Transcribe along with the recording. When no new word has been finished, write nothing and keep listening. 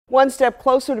One step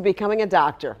closer to becoming a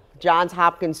doctor. Johns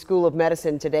Hopkins School of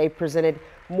Medicine today presented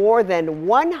more than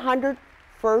 100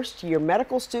 first-year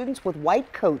medical students with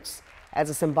white coats as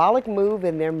a symbolic move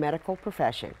in their medical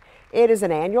profession. It is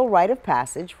an annual rite of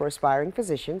passage for aspiring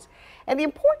physicians, and the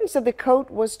importance of the coat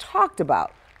was talked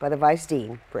about by the Vice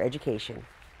Dean for Education.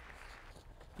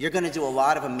 You're going to do a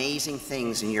lot of amazing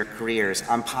things in your careers.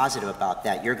 I'm positive about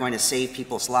that. You're going to save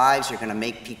people's lives. You're going to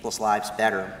make people's lives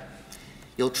better.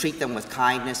 You'll treat them with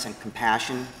kindness and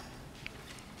compassion.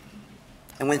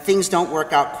 And when things don't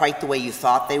work out quite the way you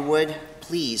thought they would,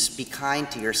 please be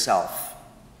kind to yourself.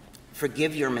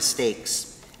 Forgive your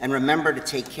mistakes and remember to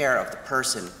take care of the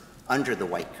person under the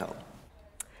white coat.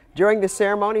 During the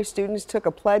ceremony, students took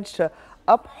a pledge to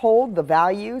uphold the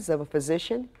values of a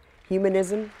physician: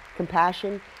 humanism,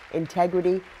 compassion,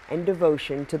 integrity, and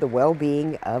devotion to the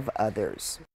well-being of others.